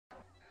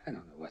I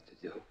don't know what to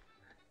do.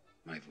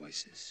 My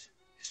voice is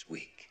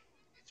weak.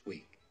 It's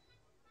weak.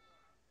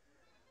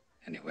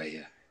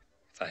 Anyway,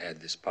 if I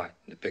had this part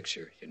in the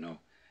picture, you know,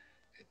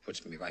 it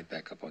puts me right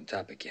back up on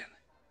top again.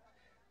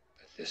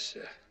 But this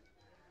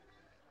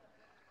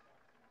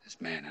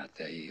man out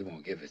there, he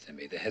won't give it to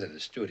me. The head of the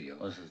studio.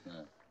 What's his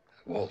name?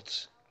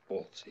 Waltz.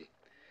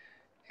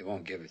 He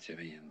won't give it to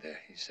me, and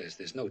he says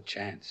there's no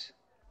chance.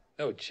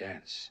 No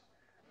chance.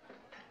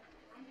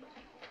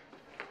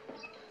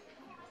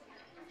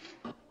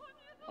 A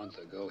month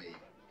ago, he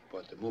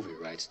bought the movie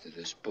rights to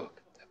this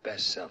book, a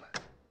bestseller.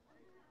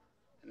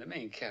 And the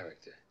main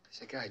character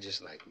is a guy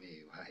just like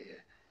me. Why,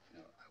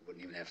 I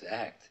wouldn't even have to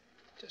act.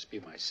 Just be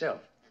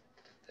myself.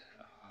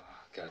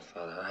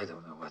 Godfather, I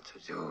don't know what to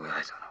do. I don't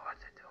know what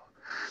to do.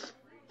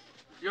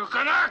 You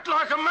can act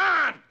like a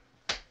man!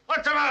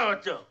 What's the matter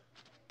with you?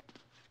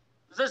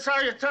 Is this how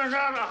you turned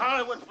out a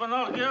Hollywood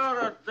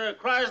Pinocchio that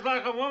cries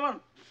like a woman?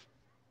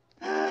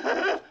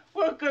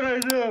 What can I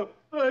do?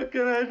 What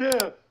can I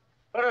do?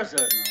 What is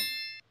that nonsense?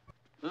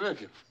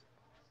 Ridiculous.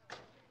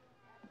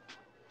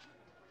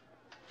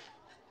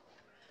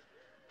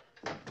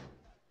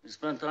 You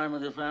spend time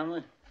with your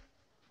family?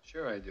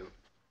 Sure I do.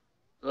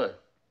 Good.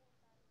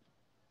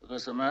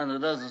 Because a man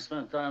that doesn't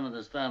spend time with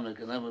his family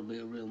can never be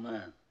a real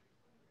man.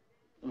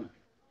 Come here.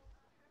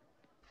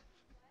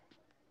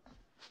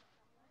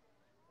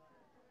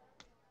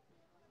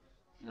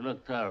 You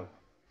look terrible.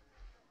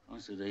 I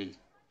want you to eat.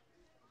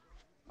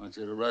 I want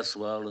you to rest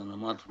well, and a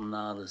month from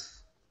now,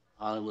 this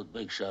Hollywood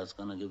big shot's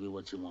gonna give you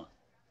what you want.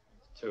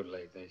 It's too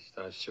late. They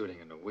start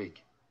shooting in a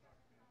week.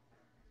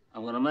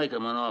 I'm gonna make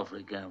him an offer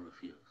he can't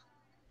refuse.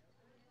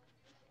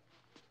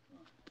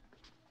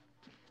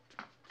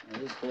 Now,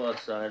 just go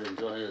outside,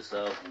 enjoy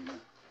yourself, and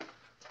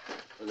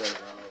forget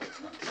about all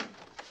this nonsense.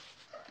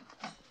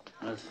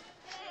 Listen,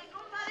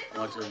 I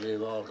want you to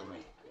leave all to me.